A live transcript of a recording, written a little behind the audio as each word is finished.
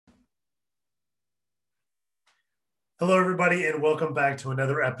Hello, everybody, and welcome back to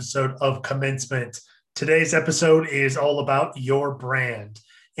another episode of Commencement. Today's episode is all about your brand.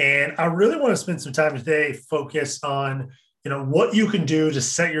 And I really want to spend some time today focused on, what you can do to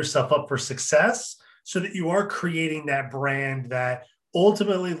set yourself up for success so that you are creating that brand that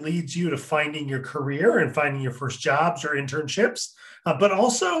ultimately leads you to finding your career and finding your first jobs or internships, but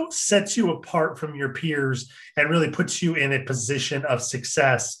also sets you apart from your peers and really puts you in a position of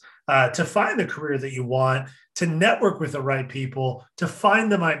success to find the career that you want, to network with the right people, to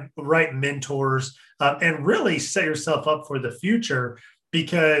find the right mentors, and really set yourself up for the future.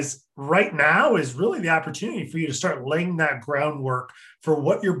 Because right now is really the opportunity for you to start laying that groundwork for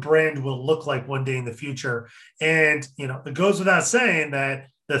what your brand will look like one day in the future. And, it goes without saying that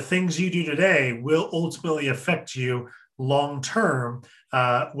the things you do today will ultimately affect you long term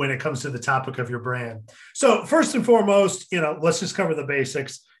when it comes to the topic of your brand. So, first and foremost, let's just cover the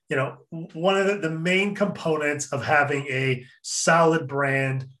basics. One of the main components of having a solid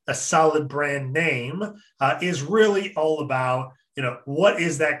brand name is really all about, what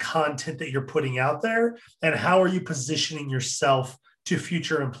is that content that you're putting out there and how are you positioning yourself to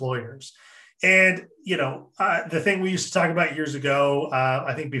future employers? And, the thing we used to talk about years ago,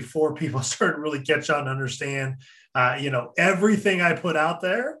 I think before people started really catch on to understand, everything I put out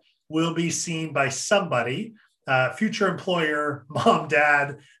there will be seen by somebody, future employer, mom,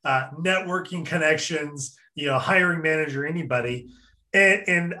 dad, networking connections, hiring manager, anybody.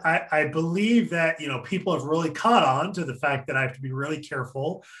 And I believe that, people have really caught on to the fact that I have to be really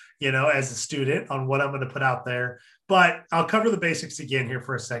careful, as a student on what I'm going to put out there. But I'll cover the basics again here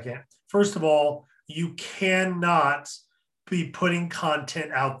for a second. First of all, you cannot be putting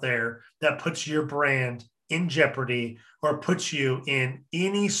content out there that puts your brand in jeopardy or puts you in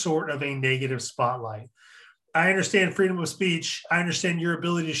any sort of a negative spotlight. I understand freedom of speech. I understand your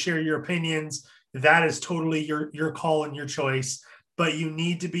ability to share your opinions. That is totally your call and your choice. But you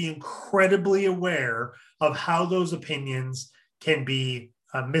need to be incredibly aware of how those opinions can be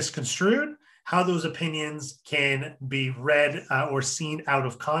misconstrued, how those opinions can be read or seen out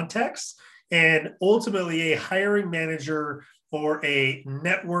of context. And ultimately, a hiring manager or a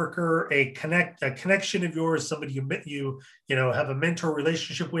networker, a connection of yours, somebody you have a mentor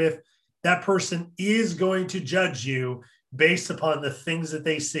relationship with, that person is going to judge you based upon the things that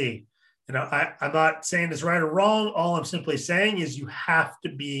they see. I'm not saying it's right or wrong. All I'm simply saying is you have to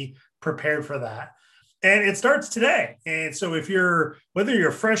be prepared for that. And it starts today. And so whether you're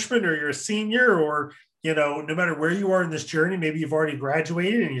a freshman or you're a senior or, no matter where you are in this journey, maybe you've already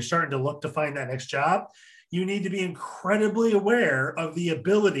graduated and you're starting to look to find that next job, you need to be incredibly aware of the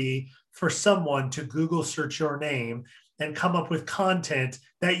ability for someone to Google search your name and come up with content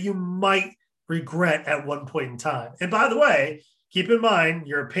that you might regret at one point in time. And by the way, keep in mind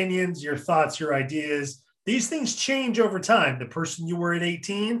your opinions, your thoughts, your ideas, these things change over time. The person you were at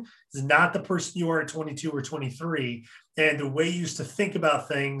 18 is not the person you are at 22 or 23. And the way you used to think about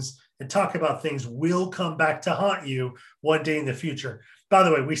things and talk about things will come back to haunt you one day in the future. By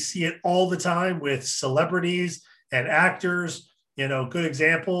the way, we see it all the time with celebrities and actors. Good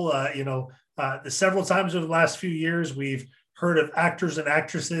example, the several times over the last few years, we've heard of actors and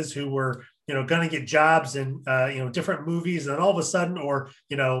actresses who were, going to get jobs in, different movies. And all of a sudden,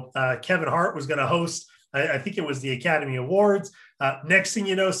 Kevin Hart was going to host, I think it was the Academy Awards. Next thing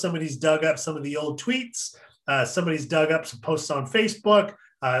you know, somebody's dug up some of the old tweets. Somebody's dug up some posts on Facebook,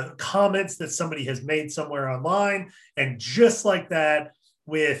 comments that somebody has made somewhere online. And just like that,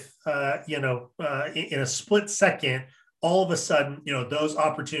 with, in a split second, all of a sudden, those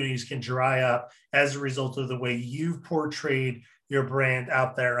opportunities can dry up as a result of the way you've portrayed your brand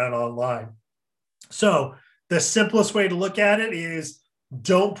out there and online. So the simplest way to look at it is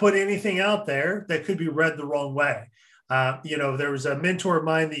don't put anything out there that could be read the wrong way. There was a mentor of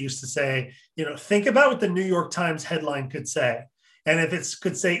mine that used to say, think about what the New York Times headline could say. And if it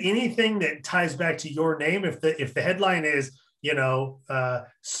could say anything that ties back to your name, if the headline is,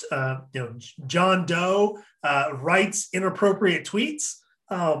 John Doe writes inappropriate tweets,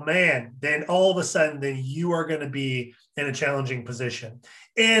 oh man, then all of a sudden, then you are going to be in a challenging position.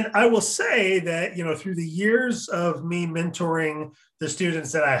 And I will say that, through the years of me mentoring the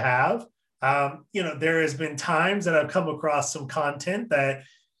students that I have, there has been times that I've come across some content that,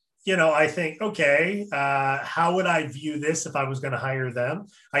 I think, okay, how would I view this if I was going to hire them?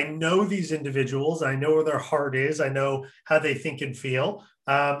 I know these individuals. I know where their heart is. I know how they think and feel.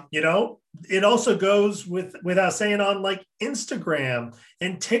 It also goes without saying on like Instagram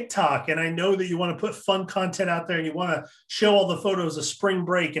and TikTok. And I know that you want to put fun content out there and you want to show all the photos of spring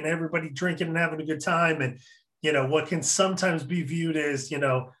break and everybody drinking and having a good time. And, what can sometimes be viewed as,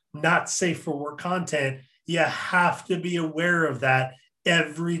 not safe for work content. you have to be aware of that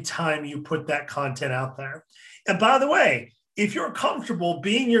every time you put that content out there. And by the way, if you're comfortable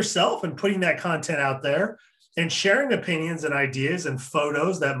being yourself and putting that content out there and sharing opinions and ideas and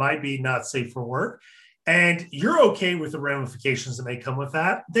photos that might be not safe for work, and you're okay with the ramifications that may come with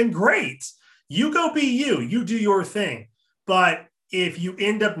that, then great. You go be you, you do your thing. But if you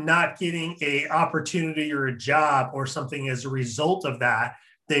end up not getting a opportunity or a job or something as a result of that,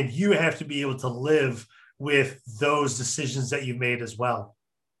 then you have to be able to live with those decisions that you've made as well.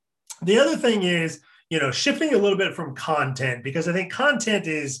 The other thing is, shifting a little bit from content, because I think content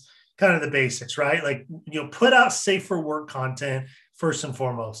is kind of the basics, right? Like, put out safe for work content first and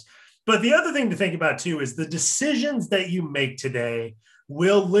foremost. But the other thing to think about too is the decisions that you make today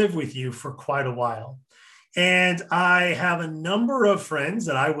will live with you for quite a while. And I have a number of friends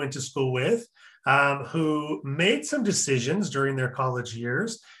that I went to school with who made some decisions during their college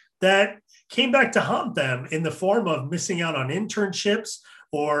years that came back to haunt them in the form of missing out on internships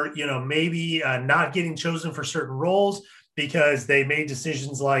or, maybe not getting chosen for certain roles because they made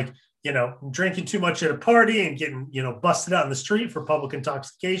decisions like, drinking too much at a party and getting, busted out in the street for public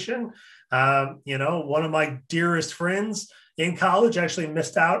intoxication. One of my dearest friends in college actually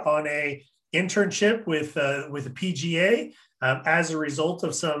missed out on a internship with a PGA as a result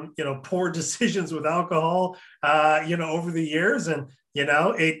of some, poor decisions with alcohol, over the years. And,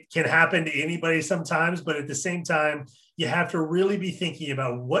 it can happen to anybody sometimes, but at the same time, you have to really be thinking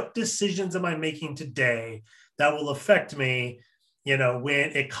about what decisions am I making today that will affect me,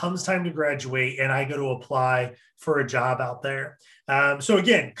 when it comes time to graduate and I go to apply for a job out there. So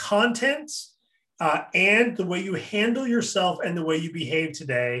again, content and the way you handle yourself and the way you behave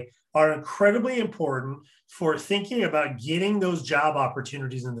today are incredibly important for thinking about getting those job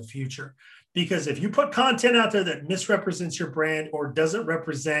opportunities in the future. Because if you put content out there that misrepresents your brand or doesn't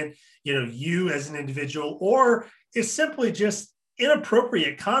represent, you as an individual, or is simply just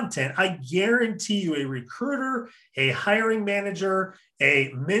inappropriate content, I guarantee you a recruiter, a hiring manager,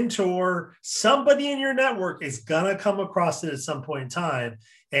 a mentor, somebody in your network is going to come across it at some point in time.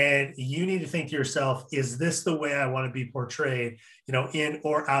 And you need to think to yourself, is this the way I want to be portrayed, in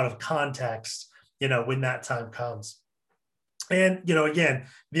or out of context, when that time comes? And, again,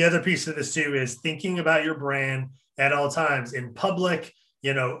 the other piece of this too is thinking about your brand at all times in public,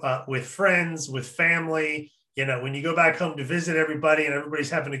 with friends, with family, when you go back home to visit everybody and everybody's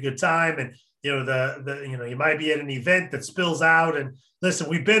having a good time and, you might be at an event that spills out and listen,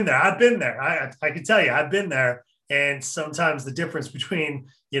 we've been there. I've been there. I can tell you, I've been there. And sometimes the difference between,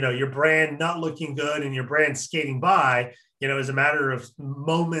 your brand not looking good and your brand skating by, is a matter of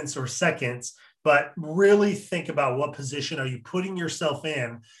moments or seconds. But really think about what position are you putting yourself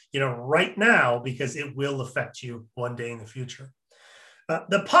in, right now, because it will affect you one day in the future.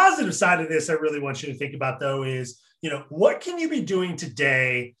 The positive side of this I really want you to think about, though, is, what can you be doing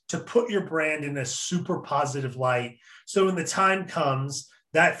today to put your brand in a super positive light? So when the time comes,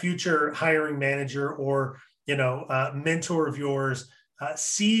 that future hiring manager or, mentor of yours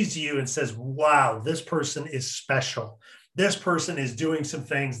sees you and says, wow, this person is special. This person is doing some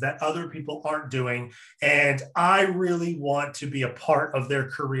things that other people aren't doing. And I really want to be a part of their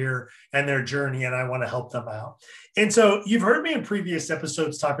career and their journey, and I want to help them out. And so you've heard me in previous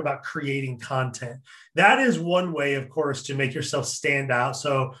episodes talk about creating content. That is one way, of course, to make yourself stand out.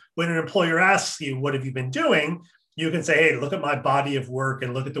 So when an employer asks you, what have you been doing? You can say, hey, look at my body of work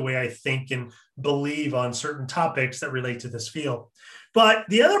and look at the way I think and believe on certain topics that relate to this field. But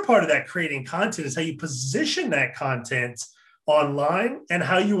the other part of that creating content is how you position that content online and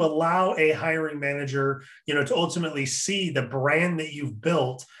how you allow a hiring manager, to ultimately see the brand that you've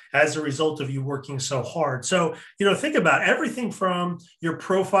built as a result of you working so hard. So, think about everything from your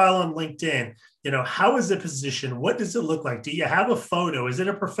profile on LinkedIn. How is it positioned? What does it look like? Do you have a photo? Is it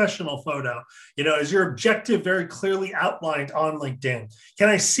a professional photo? Is your objective very clearly outlined on LinkedIn? Can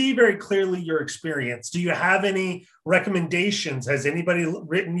I see very clearly your experience? Do you have any recommendations? Has anybody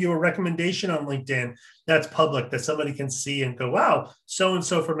written you a recommendation on LinkedIn that's public that somebody can see and go, wow,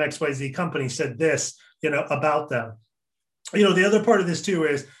 so-and-so from XYZ company said this, about them? The other part of this too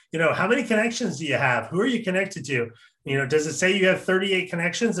is, how many connections do you have? Who are you connected to? Does it say you have 38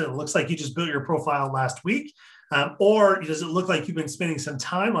 connections and it looks like you just built your profile last week? Or does it look like you've been spending some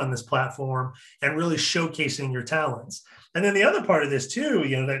time on this platform and really showcasing your talents? And then the other part of this too,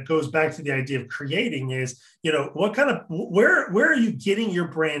 that goes back to the idea of creating is, where are you getting your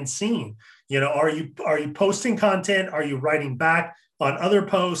brand seen? Are you posting content? Are you writing back on other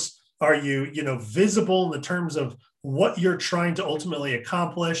posts? Are you, visible in the terms of what you're trying to ultimately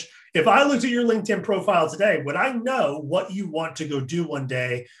accomplish? If I looked at your LinkedIn profile today, would I know what you want to go do one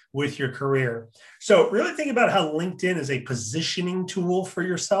day with your career? So really think about how LinkedIn is a positioning tool for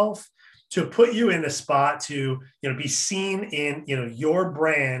yourself to put you in a spot to, be seen in, your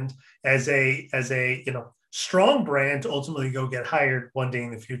brand as a strong brand to ultimately go get hired one day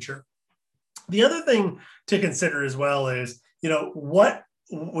in the future. The other thing to consider as well is, what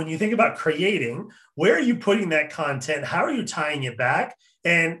when you think about creating, where are you putting that content? How are you tying it back?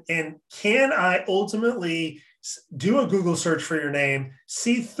 And can I ultimately do a Google search for your name,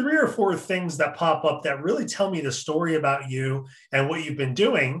 see 3 or 4 things that pop up that really tell me the story about you and what you've been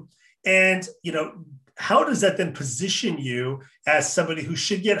doing? And, how does that then position you as somebody who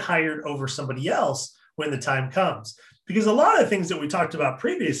should get hired over somebody else when the time comes? Because a lot of things that we talked about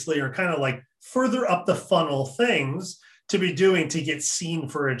previously are kind of like further up the funnel things to be doing to get seen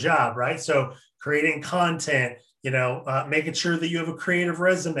for a job, right? So creating content, making sure that you have a creative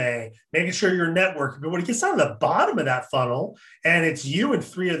resume, making sure your network. But when it gets down to the bottom of that funnel and it's you and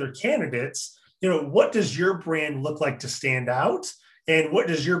 3 other candidates, what does your brand look like to stand out? And what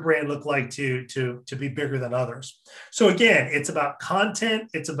does your brand look like to be bigger than others? So again, it's about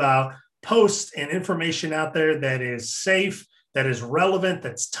content. It's about posts and information out there that is safe, that is relevant,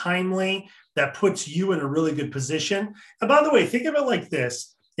 that's timely, that puts you in a really good position. And by the way, think of it like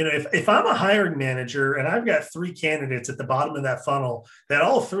this. If I'm a hiring manager and I've got 3 candidates at the bottom of that funnel, that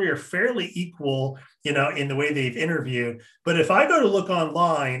all 3 are fairly equal, in the way they've interviewed. But if I go to look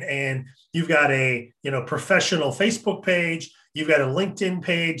online and you've got a, professional Facebook page, you've got a LinkedIn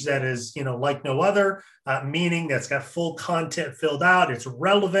page that is, like no other, meaning that's got full content filled out. It's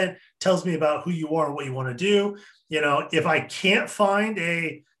relevant, tells me about who you are and what you want to do. If I can't find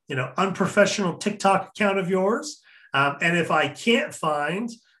a, unprofessional TikTok account of yours, and if I can't find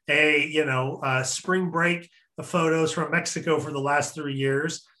a, spring break photos from Mexico for the last 3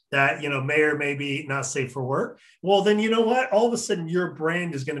 years that, may or may be not safe for work, well, then you know what? All of a sudden your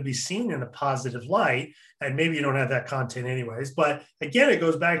brand is going to be seen in a positive light. And maybe you don't have that content anyways. But again, it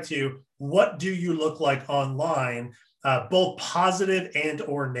goes back to what do you look like online, both positive and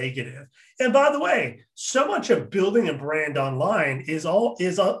or negative. And by the way, so much of building a brand online is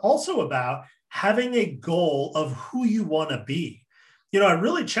also about having a goal of who you want to be. I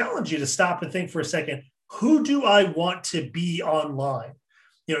really challenge you to stop and think for a second, who do I want to be online?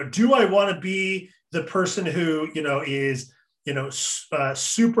 Do I want to be the person who, is,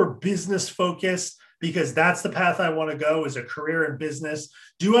 super business focused because that's the path I want to go as a career in business?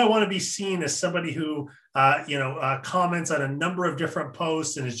 Do I want to be seen as somebody who, comments on a number of different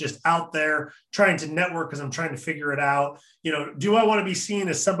posts and is just out there trying to network because I'm trying to figure it out? Do I want to be seen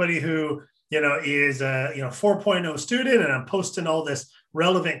as somebody who, is a 4.0 student and I'm posting all this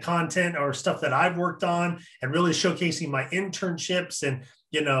relevant content or stuff that I've worked on and really showcasing my internships and,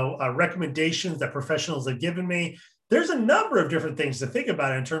 recommendations that professionals have given me? There's a number of different things to think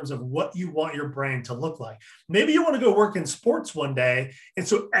about in terms of what you want your brand to look like. Maybe you want to go work in sports one day. And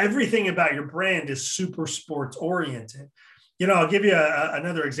so everything about your brand is super sports oriented. I'll give you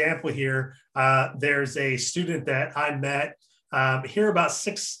another example here. There's a student that I met here about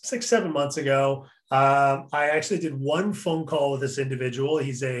 7 months ago. I actually did one phone call with this individual.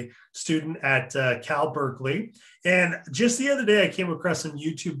 He's a student at Cal Berkeley. And just the other day, I came across some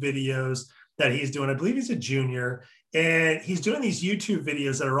YouTube videos that he's doing. I believe he's a junior. And he's doing these YouTube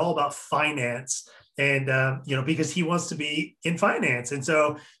videos that are all about finance. And, because he wants to be in finance. And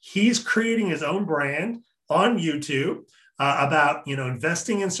so he's creating his own brand on YouTube about,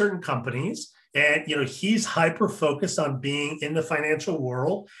 investing in certain companies. And, he's hyper focused on being in the financial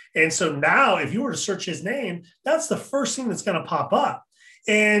world. And so now if you were to search his name, that's the first thing that's going to pop up.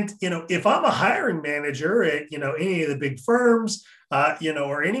 And, if I'm a hiring manager at, any of the big firms,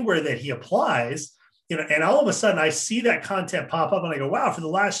 or anywhere that he applies, and all of a sudden I see that content pop up and I go, wow, for the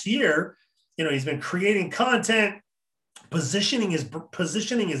last year, he's been creating content, positioning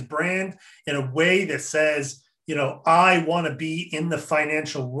his brand in a way that says, I want to be in the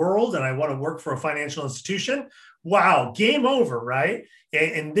financial world and I want to work for a financial institution. Wow, game over, right?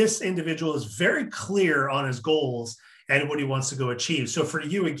 And this individual is very clear on his goals and what he wants to go achieve. So for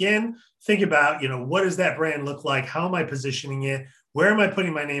you, again, think about, what does that brand look like? How am I positioning it? Where am I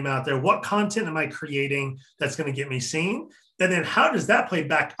putting my name out there? What content am I creating that's going to get me seen? And then how does that play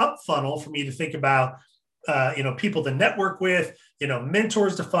back up funnel for me to think about, people to network with,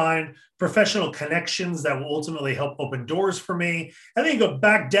 mentors to find, professional connections that will ultimately help open doors for me. And then you go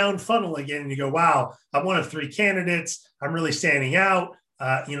back down funnel again and you go, wow, I'm one of 3 candidates. I'm really standing out.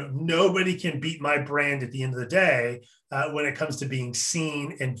 nobody can beat my brand at the end of the day when it comes to being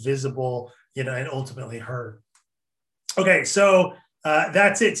seen and visible, and ultimately heard. Okay, so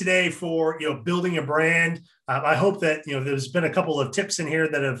that's it today for building a brand. I hope that there's been a couple of tips in here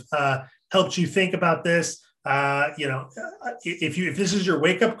that have helped you think about this. If this is your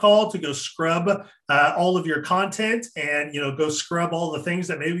wake up call to go scrub all of your content and go scrub all the things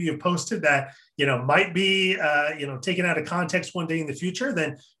that maybe you've posted that might be taken out of context one day in the future,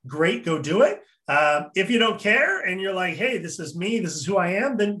 then great, go do it. If you don't care and you're like, hey, this is me, this is who I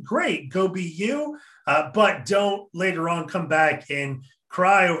am, then great, go be you. But don't later on come back and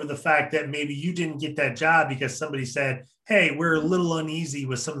cry over the fact that maybe you didn't get that job because somebody said, hey, we're a little uneasy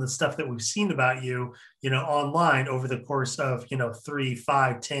with some of the stuff that we've seen about you, online over the course of, 3,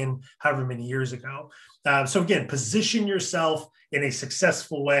 5, 10, however many years ago. So again, position yourself in a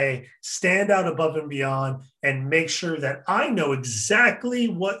successful way, stand out above and beyond, and make sure that I know exactly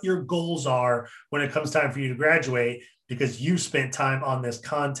what your goals are when it comes time for you to graduate, because you spent time on this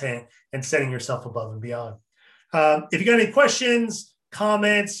content and setting yourself above and beyond. If you got any questions,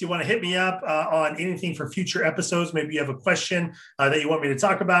 comments, you want to hit me up on anything for future episodes, maybe you have a question that you want me to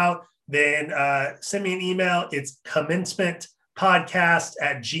talk about, then send me an email. It's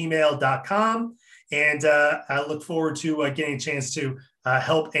commencementpodcast@gmail.com. And I look forward to getting a chance to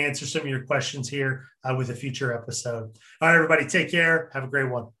help answer some of your questions here with a future episode. All right, everybody, take care. Have a great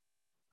one.